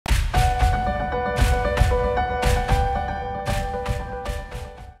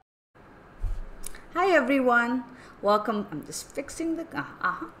everyone, welcome. I'm just fixing the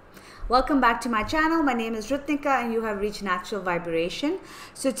welcome back to my channel. My name is Rithnika and you have reached Natural Vibration.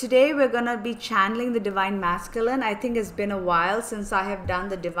 So today we're gonna be channeling the Divine Masculine. I think it's been a while since I have done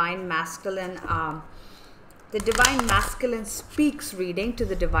the Divine Masculine Speaks reading to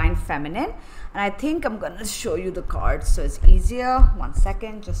the Divine Feminine, and I think I'm gonna show you the cards so it's easier. 1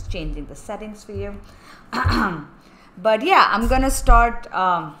 second, just changing the settings for you. But yeah, I'm gonna start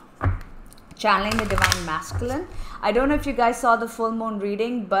channeling the Divine Masculine. I don't know if you guys saw the full moon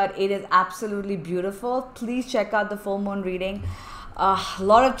reading, but it is absolutely beautiful. Please check out the full moon reading. A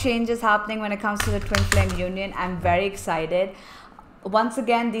lot of changes happening when it comes to the twin flame union. I'm very excited. Once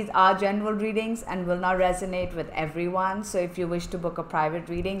again, these are general readings and will not resonate with everyone. So if you wish to book a private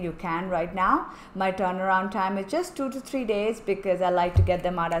reading, you can right now. My turnaround time is just 2 to 3 days because I like to get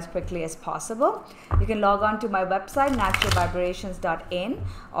them out as quickly as possible. You can log on to my website, naturalvibrations.in,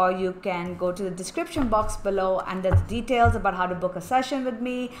 or you can go to the description box below and there's details about how to book a session with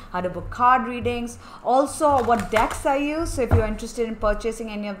me, how to book card readings, also what decks I use. So if you're interested in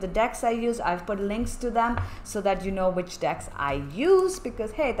purchasing any of the decks I use, I've put links to them so that you know which decks I use,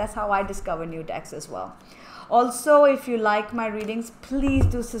 because hey, that's how I discover new decks as well. Also, if you like my readings, please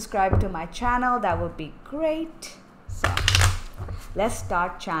do subscribe to my channel. That would be great. So let's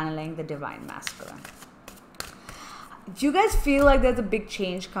start channeling the Divine Masculine. Do you guys feel like there's a big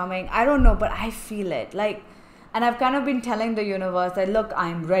change coming? I don't know, but I feel it. And I've kind of been telling the universe that, look,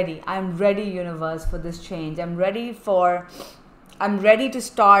 I'm ready, universe, for this change. I'm ready to start. I'm ready to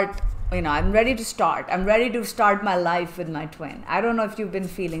start. I'm ready to start my life with my twin. I don't know if you've been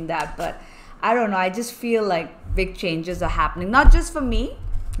feeling that, but I don't know. I just feel like big changes are happening, not just for me,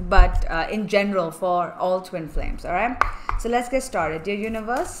 but in general for all twin flames. All right. So let's get started. Dear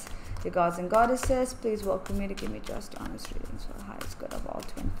universe, dear gods and goddesses, please welcome me to give me just honest readings for the highest good of all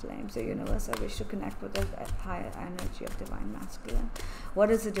twin flames. Dear universe, I wish to connect with the higher energy of Divine Masculine. What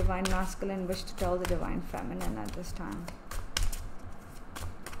does the Divine Masculine wish to tell the Divine Feminine at this time?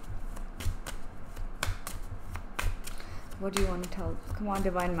 What do you want to tell? Come on,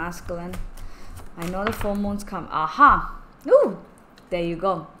 Divine Masculine. I know the full moons come. Aha. Ooh, there you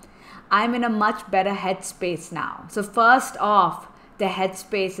go. I'm in a much better headspace now. So first off, the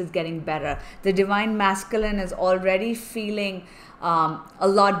headspace is getting better. The Divine Masculine is already feeling a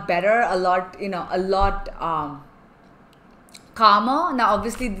lot better, a lot calmer. Now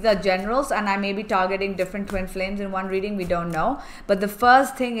obviously these are generals and I may be targeting different twin flames in one reading, we don't know, but the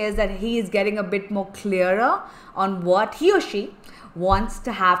first thing is that he is getting a bit more clearer on what he or she wants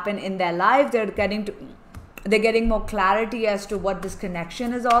to happen in their life. They're getting more clarity as to what this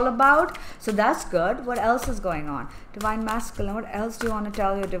connection is all about. So that's good. What else is going on? Divine Masculine, what else do you want to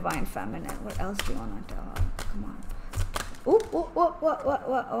tell your Divine Feminine? What else do you want to tell her? Come on. Ooh, what?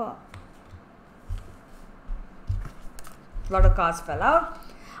 A lot of cards fell out.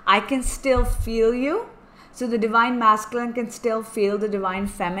 I can still feel you. So the Divine Masculine can still feel the Divine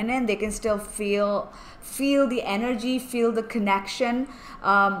Feminine. They can still feel the energy, feel the connection.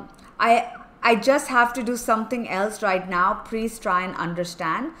 I just have to do something else right now. Please try and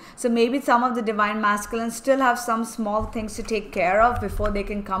understand. So maybe some of the Divine Masculine still have some small things to take care of before they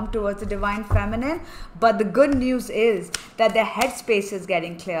can come towards the Divine Feminine. But the good news is that their headspace is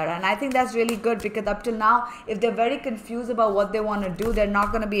getting clearer. And I think that's really good, because up till now, if they're very confused about what they want to do, they're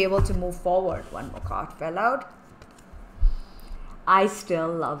not going to be able to move forward. One more card fell out. I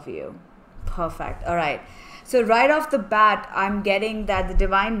still love you. Perfect. All right. So right off the bat, I'm getting that the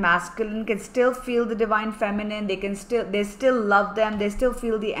Divine Masculine can still feel the Divine Feminine. They still love them. They still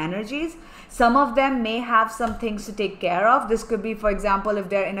feel the energies. Some of them may have some things to take care of. This could be, for example, if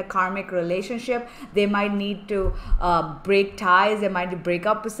they're in a karmic relationship, they might need to break ties. They might need to break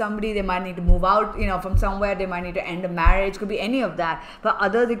up with somebody. They might need to move out, from somewhere. They might need to end a marriage. Could be any of that. But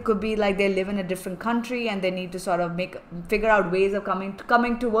others, it could be like they live in a different country and they need to sort of figure out ways of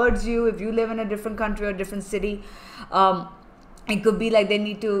coming towards you. If you live in a different country or different city, it could be like they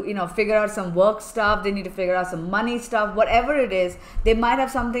need to, figure out some work stuff. They need to figure out some money stuff. Whatever it is, they might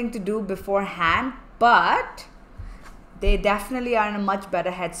have something to do beforehand, but they definitely are in a much better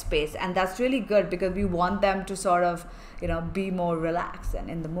headspace. And that's really good, because we want them to sort of, be more relaxed and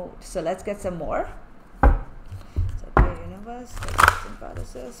in the mood. So let's get some more. So, dear universe, gods and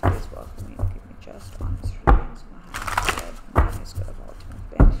goddesses, please welcome me. Give me just honest readings. My highest good of all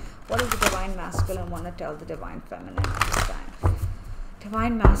time. What does the Divine Masculine want to tell the Divine Feminine at this time?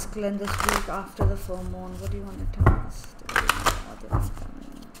 Divine Masculine, this week after the full moon, what do you want to tell us? Divine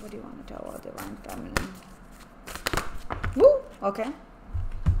Feminine. What do you want to tell our Divine Feminine? Woo! Okay.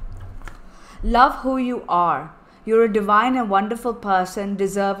 Love who you are. You're a divine and wonderful person,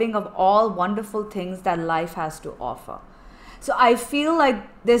 deserving of all wonderful things that life has to offer. So I feel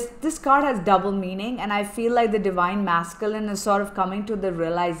like this card has double meaning, and I feel like the divine masculine is sort of coming to the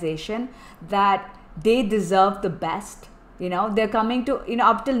realization that they deserve the best. You know, they're coming to, you know,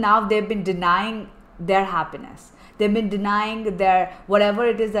 up till now they've been denying their happiness. They've been denying their whatever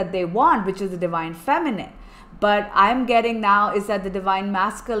it is that they want, which is the divine feminine. But I'm getting now is that the divine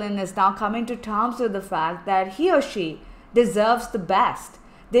masculine is now coming to terms with the fact that he or she deserves the best.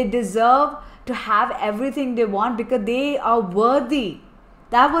 They deserve to have everything they want because they are worthy.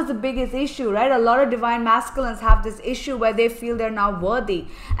 That was the biggest issue, right? A lot of divine masculines have this issue where they feel they're not worthy.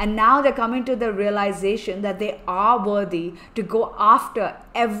 And now they're coming to the realization that they are worthy to go after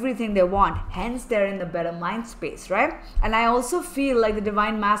everything they want. Hence, they're in the better mind space, right? And I also feel like the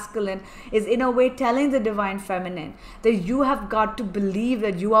divine masculine is in a way telling the divine feminine that you have got to believe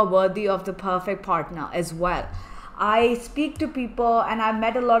that you are worthy of the perfect partner as well. I speak to people, and I've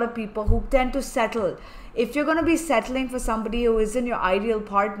met a lot of people who tend to settle. If you're going to be settling for somebody who isn't your ideal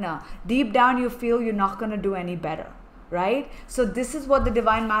partner, deep down you feel you're not going to do any better, right? So this is what the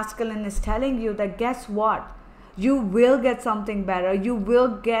divine masculine is telling you, that guess what? You will get something better. You will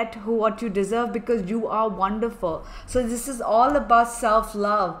get what you deserve because you are wonderful. So this is all about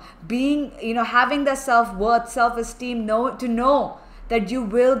self-love, being, you know, having the self-worth, self-esteem, to know that you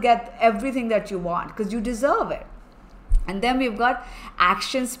will get everything that you want because you deserve it. And then we've got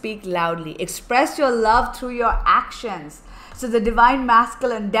actions speak loudly. Express your love through your actions. So the divine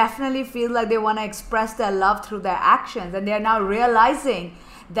masculine definitely feel like they want to express their love through their actions. And they're now realizing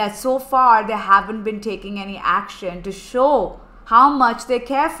that so far they haven't been taking any action to show how much they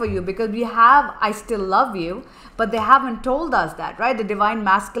care for you. Because we have, I still love you, but they haven't told us that, right? The divine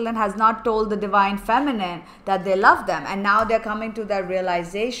masculine has not told the divine feminine that they love them. And now they're coming to that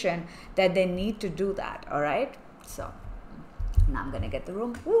realization that they need to do that, all right? So now I'm going to get the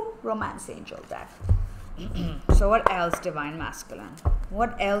romance angel deck. So what else, divine masculine?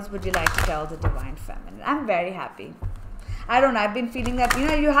 What else would you like to tell the divine feminine? I'm very happy. I don't know. I've been feeling that, you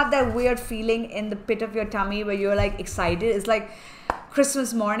know, you have that weird feeling in the pit of your tummy where you're like excited. It's like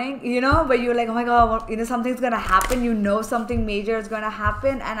Christmas morning, you know, where you're like, oh my God, you know, something's going to happen. You know, something major is going to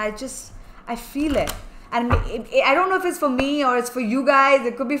happen. And I feel it. And I don't know if it's for me or it's for you guys.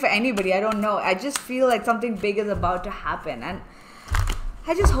 It could be for anybody. I don't know. I just feel like something big is about to happen. And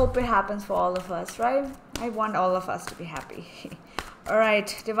I just hope it happens for all of us, right? I want all of us to be happy. All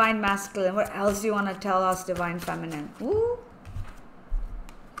right, divine masculine. What else do you want to tell us, divine feminine? Ooh.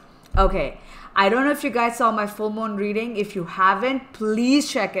 Okay. I don't know if you guys saw my full moon reading. If you haven't,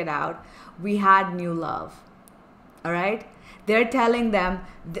 please check it out. We had new love. All right? They're telling them,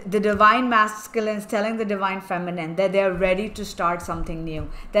 the divine masculine is telling the divine feminine that they're ready to start something new,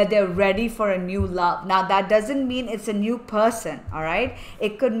 that they're ready for a new love. Now, that doesn't mean it's a new person, all right?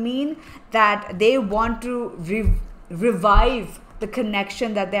 It could mean that they want to revive the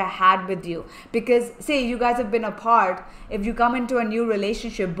connection that they had with you. Because say you guys have been apart, if you come into a new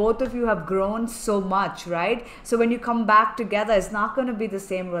relationship, both of you have grown so much, right? So when you come back together, it's not going to be the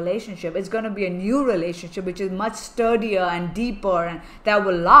same relationship. It's going to be a new relationship which is much sturdier and deeper and that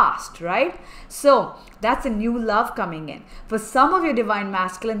will last, right? So that's a new love coming in. For some of your divine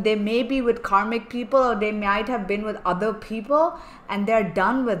masculine, they may be with karmic people or they might have been with other people and they're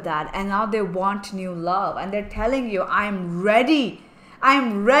done with that. And now they want new love. And they're telling you, I'm ready.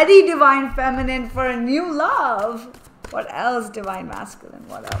 I'm ready, divine feminine, for a new love. What else, divine masculine?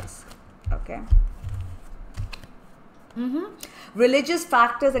 What else? Okay. Religious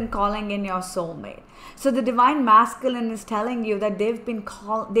factors and calling in your soulmate. So the divine masculine is telling you that they've been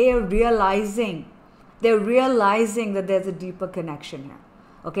called, they are realizing that there's a deeper connection here.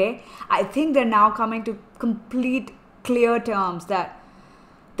 Okay? I think they're now coming to complete clear terms that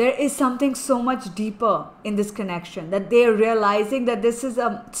there is something so much deeper in this connection, that they're realizing that this is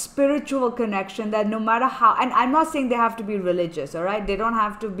a spiritual connection, that no matter how, and I'm not saying they have to be religious, all right? They don't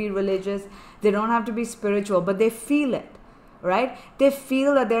have to be religious. They don't have to be spiritual, but they feel it, right? They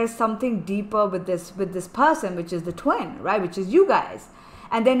feel that there's something deeper with this person, which is the twin, right? Which is you guys.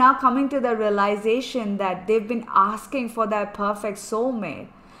 And they're now coming to the realization that they've been asking for that perfect soulmate.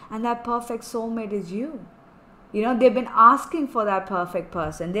 And that perfect soulmate is you. You know, they've been asking for that perfect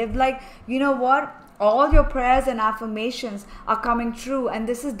person. They've like, you know what? All your prayers and affirmations are coming true. And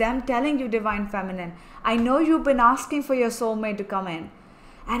this is them telling you, divine feminine, I know you've been asking for your soulmate to come in.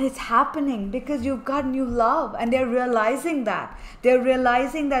 And it's happening because you've got new love. And they're realizing that. They're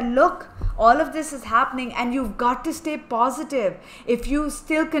realizing that, look, all of this is happening and you've got to stay positive. If you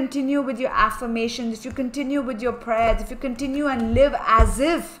still continue with your affirmations, if you continue with your prayers, if you continue and live as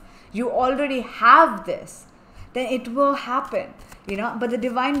if you already have this, then it will happen, you know. But the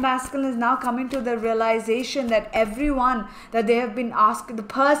divine masculine is now coming to the realization that everyone that they have been asking, the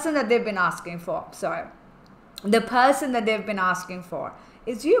person that they've been asking for, the person that they've been asking for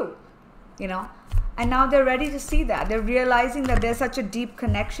is you, you know. And now they're ready to see that. They're realizing that there's such a deep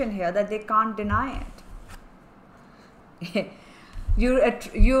connection here that they can't deny it.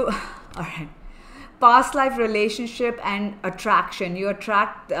 All right. Past life relationship and attraction. You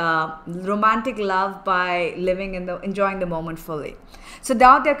attract romantic love by enjoying the moment fully. So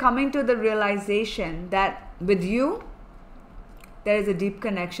now they're coming to the realization that with you, there is a deep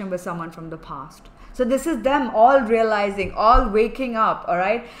connection with someone from the past. So this is them all realizing, all waking up, all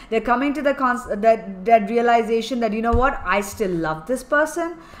right? They're coming to that realization that, you know what, I still love this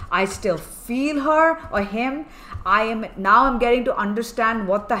person. I still feel her or him. I'm getting to understand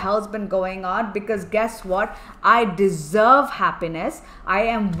what the hell's been going on, because guess what? I deserve happiness. I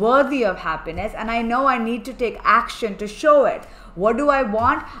am worthy of happiness, and I know I need to take action to show it. What do I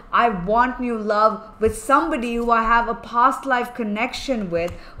want? I want new love with somebody who I have a past life connection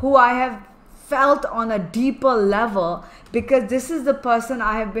with, who I have felt on a deeper level, because this is the person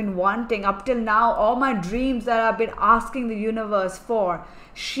I have been wanting up till now. All my dreams that I've been asking the universe for,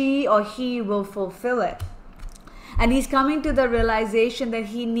 she or he will fulfill it. And he's coming to the realization that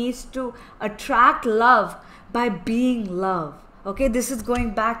he needs to attract love by being love. Okay, this is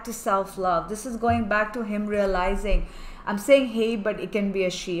going back to self-love. This is going back to him realizing, I'm saying he, but it can be a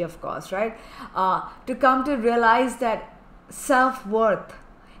she, of course, right? To come to realize that self-worth,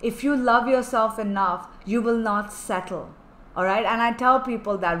 if you love yourself enough, you will not settle. All right. And I tell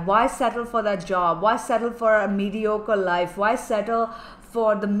people that, why settle for that job? Why settle for a mediocre life? Why settle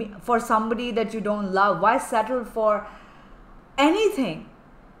for somebody that you don't love? Why settle for anything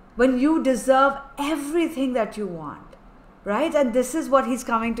when you deserve everything that you want? Right? And this is what he's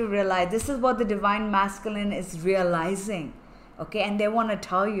coming to realize. This is what the divine masculine is realizing. Okay. And they want to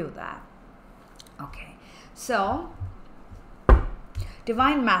tell you that. Okay. So,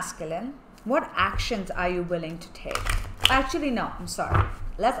 divine masculine, what actions are you willing to take? Actually, no, I'm sorry.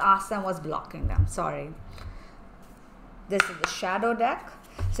 Let's ask them what's blocking them. Sorry. This is the shadow deck.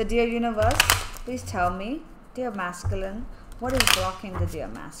 So, dear universe, please tell me, dear masculine, what is blocking the dear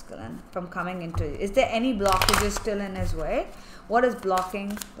masculine from coming into you? Is there any blockages still in his way? What is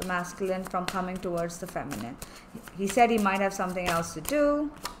blocking the masculine from coming towards the feminine? He said he might have something else to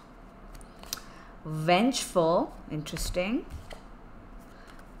do. Vengeful, interesting.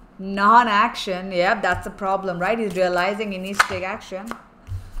 Non-action, yeah, that's the problem, right? He's realizing he needs to take action.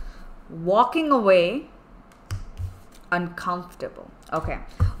 Walking away, uncomfortable. Okay,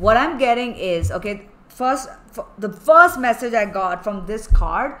 what I'm getting is, okay, the first message I got from this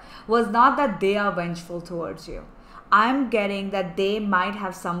card was not that they are vengeful towards you. I'm getting that they might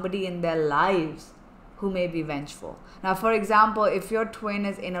have somebody in their lives who may be vengeful. Now, for example, if your twin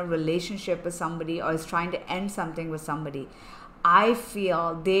is in a relationship with somebody or is trying to end something with somebody, I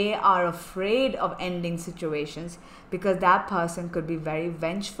feel they are afraid of ending situations because that person could be very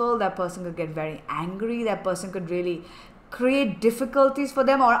vengeful. That person could get very angry. That person could really create difficulties for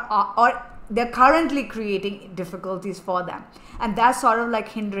them, or they're currently creating difficulties for them. And that's sort of like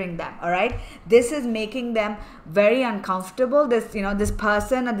hindering them, all right? This is making them very uncomfortable. This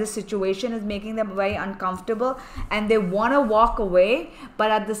person or this situation is making them very uncomfortable, and they want to walk away, but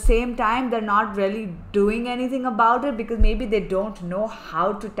at the same time, they're not really doing anything about it because maybe they don't know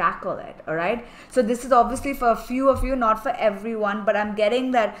how to tackle it, all right? So this is obviously for a few of you, not for everyone, but I'm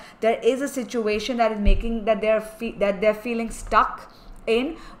getting that there is a situation that is making that they're feeling stuck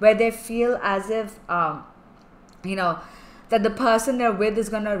in, where they feel as if that the person they're with is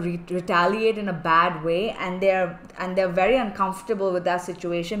going to retaliate in a bad way, and they're very uncomfortable with that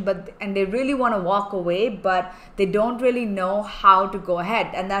situation, and they really want to walk away, but they don't really know how to go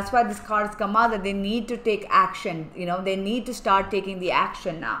ahead. And that's why this card's come out, that they need to take action. They need to start taking the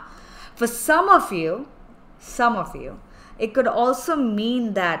action now. For some of you, it could also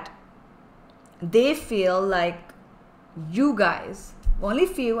mean that they feel like you guys, only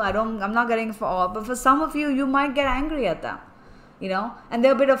few, I'm not getting for all, but for some of you, you might get angry at them, and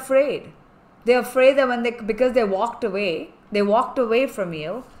they're a bit afraid. They're afraid that because they walked away from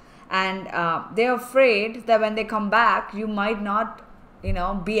you, and they're afraid that when they come back, you might not,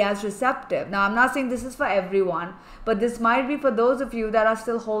 be as receptive. Now, I'm not saying this is for everyone, but this might be for those of you that are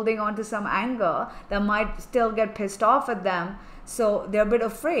still holding on to some anger, that might still get pissed off at them. So they're a bit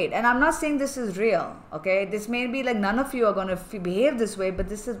afraid. And I'm not saying this is real, okay? This may be like none of you are going to behave this way, but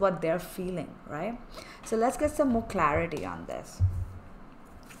this is what they're feeling, right? So let's get some more clarity on this.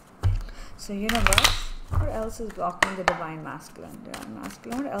 So universe, What else is blocking the divine masculine? Divine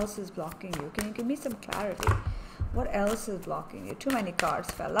masculine, what else is blocking you? Can you give me some clarity? What else is blocking you? Too many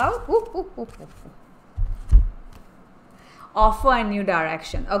cards fell out. Offer a new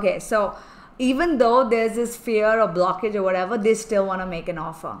direction. Okay, so even though there's this fear or blockage or whatever, they still want to make an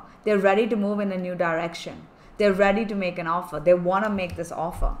offer. They're ready to move in a new direction. They're ready to make an offer. They want to make this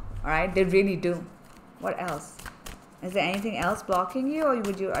offer. All right, they really do. What else? Is there anything else blocking you, or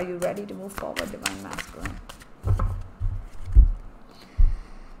are you ready to move forward, divine masculine?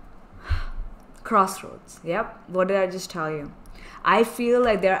 Crossroads. Yep. What did I just tell you? I feel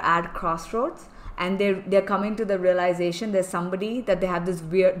like they're at crossroads, and they're coming to the realization there's somebody that they have this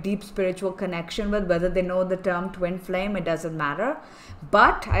weird, deep spiritual connection with. Whether they know the term twin flame, it doesn't matter.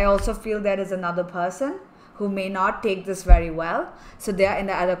 But I also feel there is another person who may not take this very well. So they're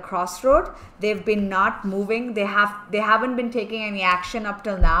at a crossroad. They've been not moving. They haven't been taking any action up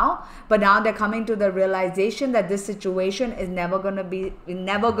till now. But now they're coming to the realization that this situation is never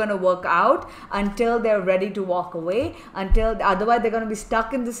gonna work out until they're ready to walk away. Otherwise they're gonna be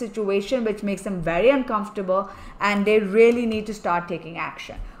stuck in the situation, which makes them very uncomfortable, and they really need to start taking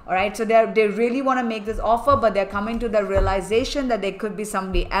action. All right, so they really want to make this offer, but they're coming to the realization that they could be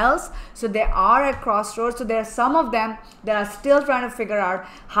somebody else. So they are at crossroads. So there are some of them that are still trying to figure out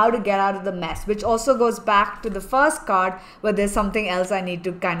how to get out of the mess, which also goes back to the first card, where there's something else I need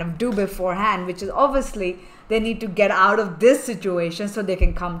to kind of do beforehand, which is obviously they need to get out of this situation so they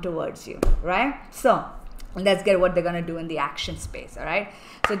can come towards you, right? So let's get what they're going to do in the action space. All right,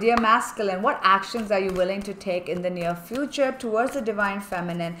 so dear masculine, what actions are you willing to take in the near future towards the divine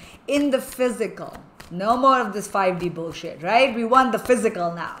feminine in the physical? No more of this 5D bullshit, right? We want the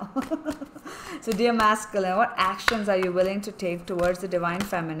physical now. So dear masculine, what actions are you willing to take towards the divine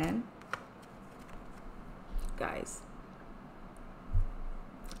feminine? Guys,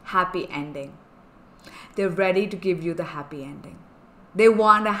 happy ending. They're ready to give you the happy ending. They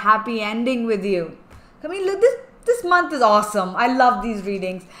want a happy ending with you. I mean, look, this month is awesome. I love these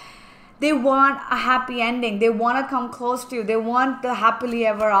readings. They want a happy ending. They want to come close to you. They want the happily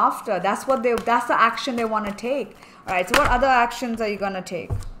ever after. That's the action they want to take. All right, so what other actions are you going to take?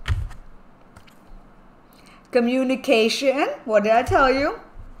 Communication. What did I tell you?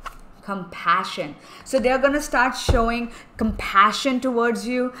 Compassion. So they're going to start showing compassion towards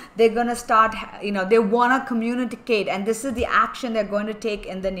you. They're going to start, they want to communicate, and this is the action they're going to take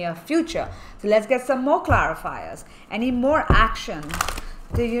in the near future. So let's get some more clarifiers. Any more action?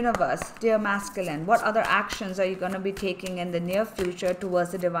 The universe, dear masculine, what other actions are you going to be taking in the near future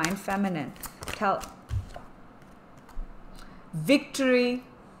towards the divine feminine? Tell. Victory.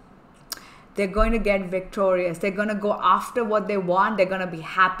 They're going to get victorious. They're going to go after what they want. They're going to be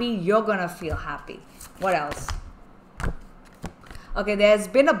happy. You're going to feel happy. What else? Okay, there's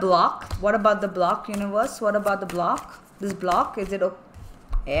been a block. What about the block, universe? What about the block? This block, is it?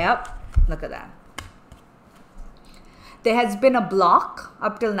 Yep. Look at that. There has been a block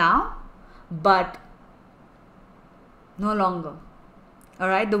up till now, but no longer. All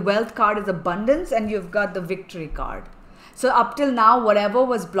right. The wealth card is abundance, and you've got the victory card. So up till now, whatever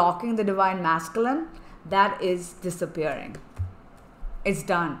was blocking the divine masculine, that is disappearing. It's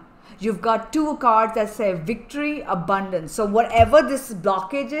done. You've got two cards that say victory, abundance. So whatever this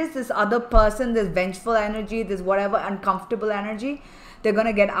blockage is, this other person, this vengeful energy, this whatever uncomfortable energy, they're going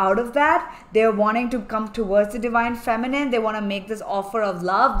to get out of that. They're wanting to come towards the divine feminine. They want to make this offer of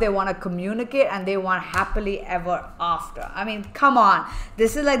love. They want to communicate, and they want happily ever after. I mean, come on.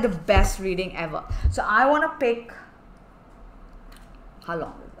 This is like the best reading ever. So I want to pick... How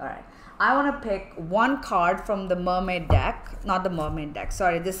long is it? All right. I want to pick one card from the mermaid deck. Not the mermaid deck.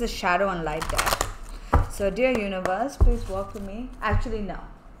 Sorry, this is shadow and light deck. So dear universe, please work with me. Actually, no.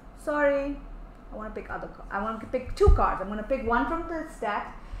 Sorry. I want to pick other cards. I want to pick two cards. I'm going to pick one from this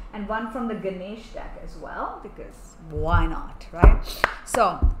deck and one from the Ganesh deck as well, because why not, right?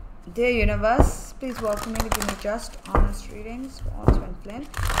 So, dear universe, please work with me to give me just honest readings for all twin flame.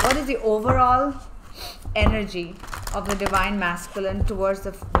 What is the overall energy of the divine masculine towards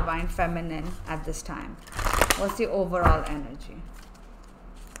the divine feminine at this time? What's the overall energy?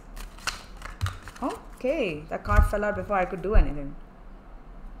 Okay, that card fell out before I could do anything.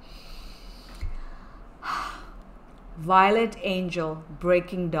 Violet Angel,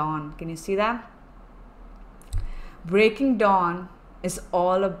 Breaking Dawn. Can you see that? Breaking Dawn is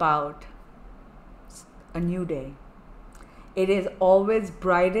all about a new day. It is always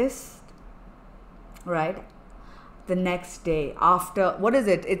brightest, right, the next day after. What is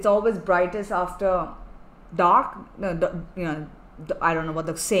it? It's always brightest after dark. No, I don't know what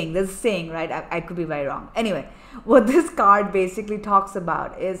the saying. There's a saying, right? I could be very wrong. Anyway, what this card basically talks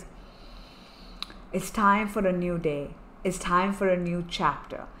about is It's time for a new day. It's time for a new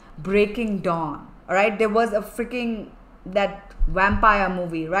chapter. Breaking Dawn. All right. There was a freaking that vampire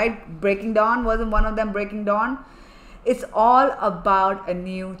movie, right? Breaking Dawn, wasn't one of them Breaking Dawn? It's all about a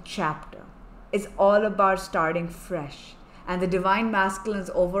new chapter. It's all about starting fresh. And the Divine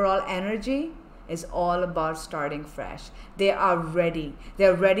Masculine's overall energy is all about starting fresh. They are ready.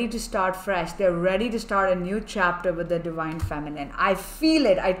 They're ready to start fresh. They're ready to start a new chapter with the Divine Feminine. I feel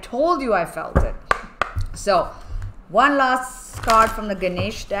it. I told you I felt it. So, one last card from the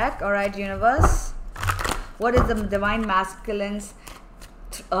Ganesh deck. All right, universe. What is the Divine Masculine's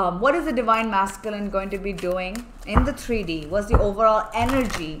what is the Divine Masculine going to be doing in the 3D? What's the overall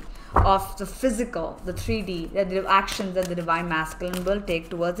energy of the physical, the 3D, the actions that the Divine Masculine will take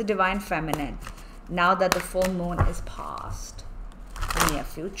towards the Divine Feminine now that the full moon is past? In near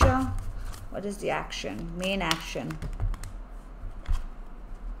future, what is the action? Main action.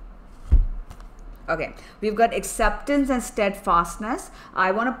 Okay, we've got acceptance and steadfastness.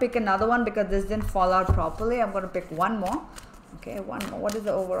 I want to pick another one because this didn't fall out properly. I'm going to pick one more. Okay, one more. What is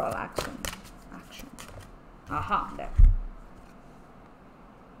the overall action? Action. Aha, there.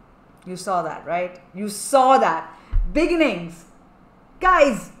 You saw that, right? You saw that. Beginnings.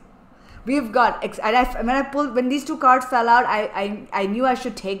 Guys, we've got, when these two cards fell out, I knew I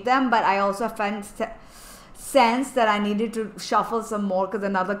should take them, but I also found sense that I needed to shuffle some more because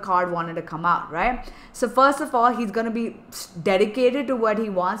another card wanted to come out, right? So first of all, he's going to be dedicated to what he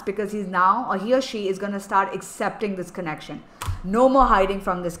wants because he's now, or he or she is going to start accepting this connection. No more hiding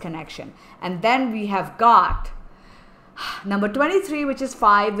from this connection. And then we have got number 23, which is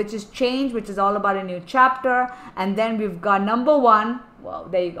 5, which is change, which is all about a new chapter. And then we've got number 1. Well,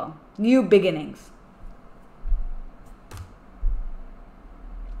 there you go. New beginnings.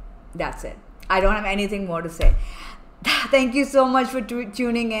 That's it. I don't have anything more to say. Thank you so much for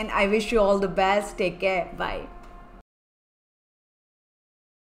tuning in. I wish you all the best. Take care. Bye.